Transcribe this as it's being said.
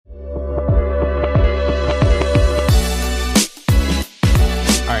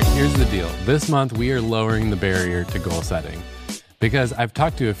this month we are lowering the barrier to goal setting, because I've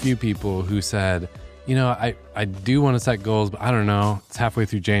talked to a few people who said, I do want to set goals, but I don't know. It's halfway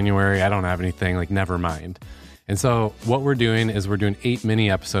through January. I don't have anything, like, never mind. And so what we're doing is we're doing 8 mini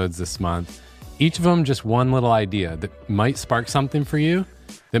episodes this month. Each of them just one little idea that might spark something for you,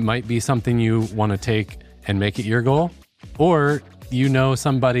 that might be something you want to take and make it your goal. Or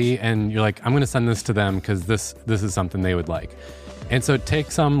somebody and you're like, I'm going to send this to them because this is something they would like. And so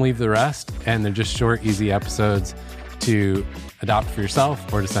take some, leave the rest, and they're just short, easy episodes to adopt for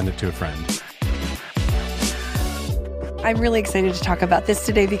yourself or to send it to a friend. I'm really excited to talk about this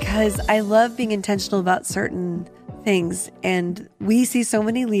today because I love being intentional about certain things. And we see so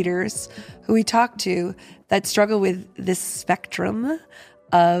many leaders who we talk to that struggle with this spectrum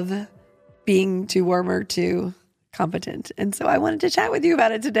of being too warm or too competent. And so I wanted to chat with you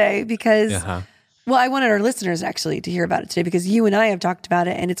about it today because, well, I wanted our listeners actually to hear about it today because you and I have talked about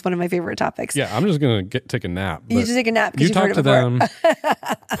it and it's one of my favorite topics. Yeah, I'm just going to take a nap. You just take a nap because you've heard it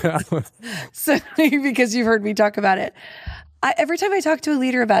before. So because you've heard me talk about it. Every time I talk to a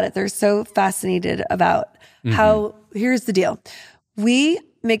leader about it, they're so fascinated about how, here's the deal.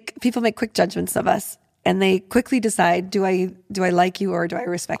 People make quick judgments of us and they quickly decide, do I like you or do I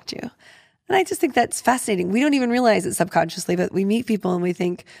respect you? And I just think that's fascinating. We don't even realize it subconsciously, but we meet people and we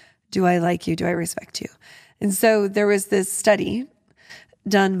think, do I like you? Do I respect you? And so there was this study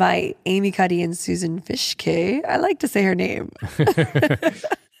done by Amy Cuddy and Susan Fishke. I like to say her name.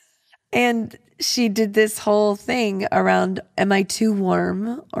 And she did this whole thing around, am I too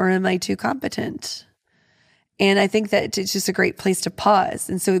warm or am I too competent? And I think that it's just a great place to pause.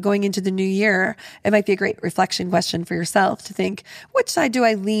 And so going into the new year, it might be a great reflection question for yourself to think, which side do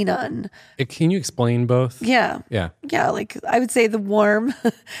I lean on? Can you explain both? Yeah. Like I would say the warm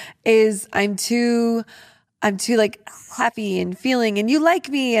is I'm too like happy and feeling and you like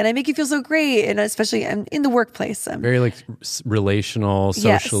me and I make you feel so great. And especially I'm in the workplace. I'm very like relational,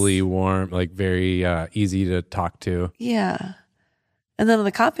 socially warm, like very easy to talk to. Yeah. And then on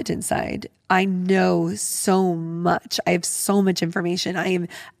the competent side, I know so much. I have so much information. I am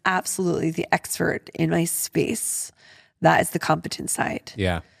absolutely the expert in my space. That is the competent side.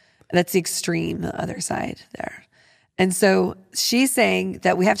 Yeah. That's the extreme, the other side there. And so she's saying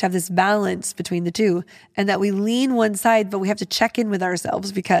that we have to have this balance between the two and that we lean one side, but we have to check in with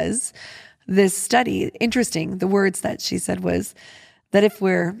ourselves because this study, interesting, the words that she said was that if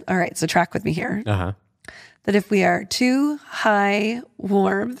we're, all right, so track with me here. That if we are too high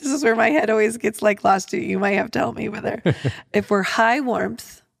warm, this is where my head always gets like lost to. You might have to help me with her. If we're high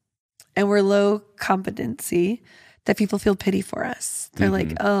warmth and we're low competency, that people feel pity for us. They're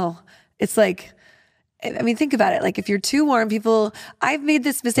like, oh, it's like, I mean, think about it. Like if you're too warm, I've made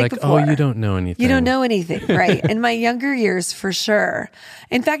this mistake like, before. Oh, you don't know anything. You don't know anything, right? In my younger years, for sure.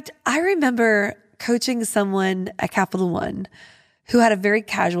 In fact, I remember coaching someone at Capital One who had a very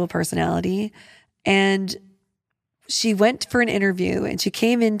casual personality, and she went for an interview and she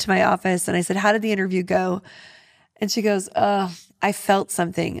came into my office and I said, how did the interview go? And she goes, I felt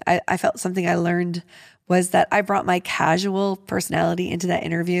something. I felt something I learned was that I brought my casual personality into that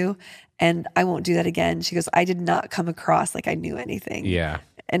interview and I won't do that again. She goes, I did not come across like I knew anything. Yeah.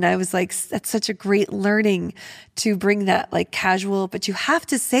 And I was like, that's such a great learning to bring that like casual, but you have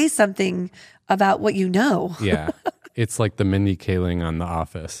to say something about what you know. Yeah. It's like the Mindy Kaling on The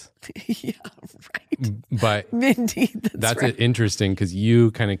Office. Yeah, right. But Mindy, that's right. Interesting because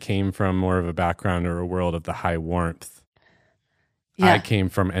you kind of came from more of a background or a world of the high warmth. Yeah. I came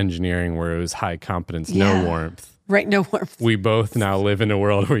from engineering where it was high competence, no warmth. Right, no warmth. We both now live in a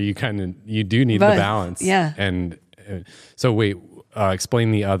world where you do need the balance. Yeah. And so wait,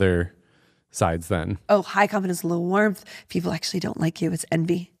 explain the other sides then. Oh, high competence, low warmth. People actually don't like you. It's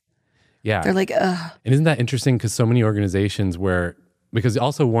envy. Yeah. They're like, ugh. And isn't that interesting? Because so many organizations because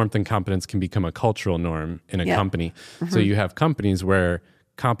also warmth and competence can become a cultural norm in a company. So you have companies where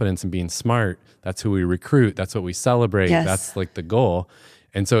competence and being smart, that's who we recruit. That's what we celebrate. Yes. That's like the goal.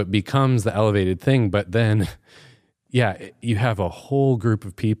 And so it becomes the elevated thing. But then, you have a whole group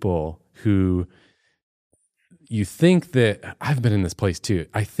of people who you think that, I've been in this place too.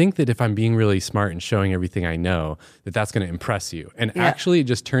 I think that if I'm being really smart and showing everything I know, that's going to impress you. And actually it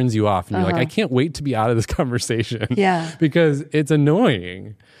just turns you off. And you're like, I can't wait to be out of this conversation. Yeah. Because it's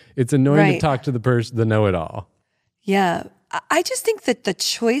annoying. It's annoying to talk to the know-it-all. Yeah. I just think that the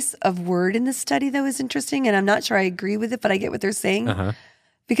choice of word in the study, though, is interesting. And I'm not sure I agree with it, but I get what they're saying.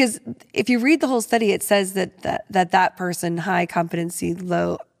 Because if you read the whole study, it says that person, high competency,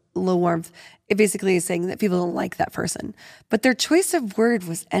 low warmth, it basically is saying that people don't like that person. But their choice of word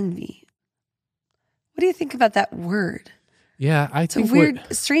was envy. What do you think about that word? Yeah, I It's a think weird,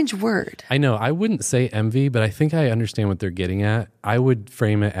 strange word. I know. I wouldn't say envy, but I think I understand what they're getting at. I would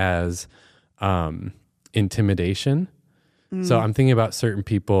frame it as intimidation. So I'm thinking about certain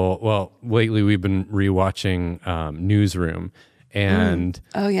people. Well, lately we've been rewatching Newsroom, and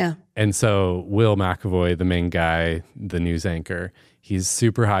Oh yeah, and so Will McAvoy, the main guy, the news anchor, he's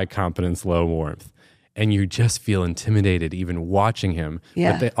super high competence, low warmth, and you just feel intimidated even watching him.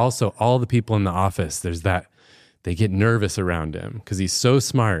 Yeah. But they also, all the people in the office, there's that. They get nervous around him because he's so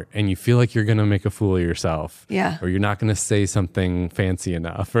smart, and you feel like you're going to make a fool of yourself. Yeah. Or you're not going to say something fancy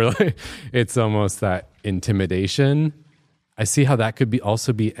enough. Or like, it's almost that intimidation. I see how that could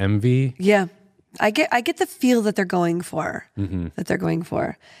also be envy. yeah. I get the feel that they're going for, and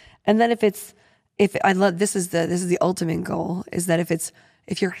then if I love this is the ultimate goal is that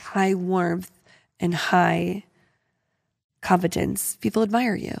if you're high warmth and high competence, people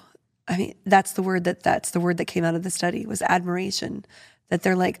admire you. I mean, that's the word that came out of the study was admiration. That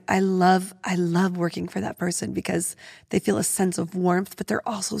they're like, I love working for that person because they feel a sense of warmth, but they're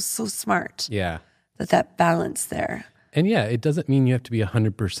also so smart. Yeah. That balance there. And yeah, it doesn't mean you have to be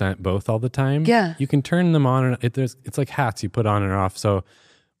 100% both all the time. Yeah. You can turn them on. It's like hats you put on and off. So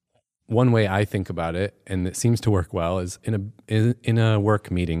one way I think about it, and it seems to work well, is in a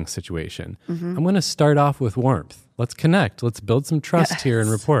work meeting situation. I'm going to start off with warmth. Let's connect. Let's build some trust here and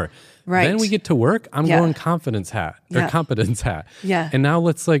rapport. Right. Then we get to work. I'm going competence hat. Yeah. And now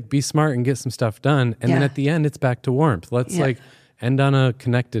let's like be smart and get some stuff done. And then at the end, it's back to warmth. Let's like end on a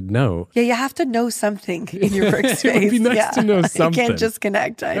connected note. Yeah, you have to know something in your workspace. It would be nice to know something. You can't just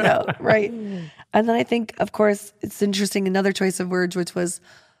connect, I know, right? And then I think, of course, it's interesting, another choice of words, which was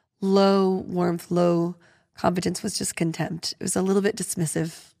low warmth, low competence was just contempt. It was a little bit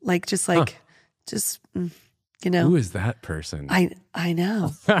dismissive, you know. Who is that person? I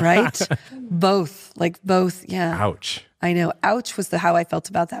know, right? both, yeah. Ouch. I know. Ouch was how I felt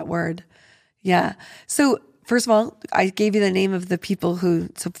about that word. Yeah. So first of all, I gave you the name of the people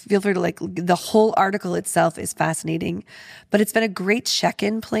so feel free to the whole article itself is fascinating, but it's been a great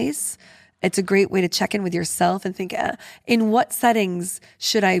check-in place. It's a great way to check in with yourself and think, in what settings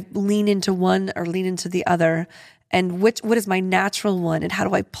should I lean into one or lean into the other? And what is my natural one and how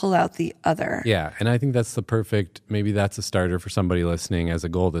do I pull out the other? Yeah. And I think that's maybe that's a starter for somebody listening as a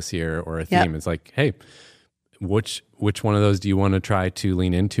goal this year or a theme. Yep. It's like, hey, which one of those do you want to try to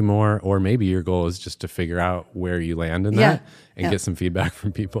lean into more? Or maybe your goal is just to figure out where you land in that and get some feedback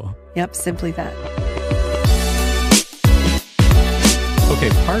from people. Yep, simply that. Okay,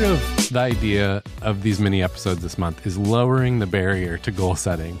 part of the idea of these mini episodes this month is lowering the barrier to goal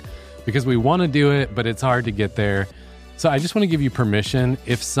setting because we want to do it, but it's hard to get there. So I just want to give you permission.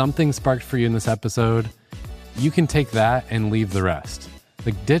 If something sparked for you in this episode, you can take that and leave the rest.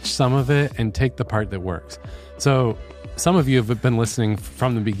 Like ditch some of it and take the part that works. So some of you have been listening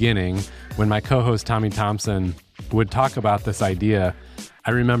from the beginning when my co-host Tommy Thompson would talk about this idea.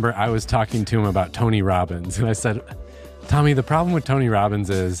 I remember I was talking to him about Tony Robbins and I said, Tommy, the problem with Tony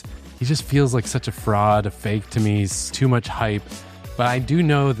Robbins is he just feels like such a fraud, a fake to me. He's too much hype. But I do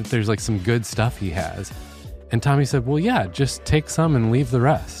know that there's like some good stuff he has. And Tommy said, well, yeah, just take some and leave the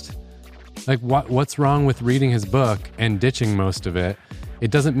rest. Like what's wrong with reading his book and ditching most of it? It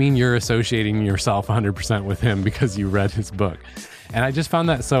doesn't mean you're associating yourself 100% with him because you read his book. And I just found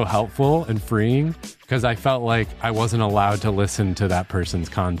that so helpful and freeing because I felt like I wasn't allowed to listen to that person's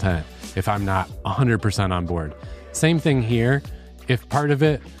content if I'm not 100% on board. Same thing here. If part of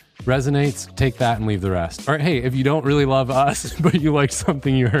it resonates, take that and leave the rest. Or hey, if you don't really love us, but you like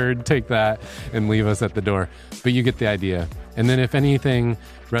something you heard, take that and leave us at the door. But you get the idea. And then if anything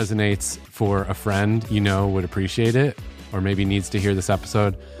resonates for a friend you know would appreciate it, or maybe needs to hear this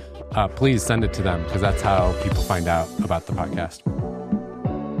episode, please send it to them because that's how people find out about the podcast.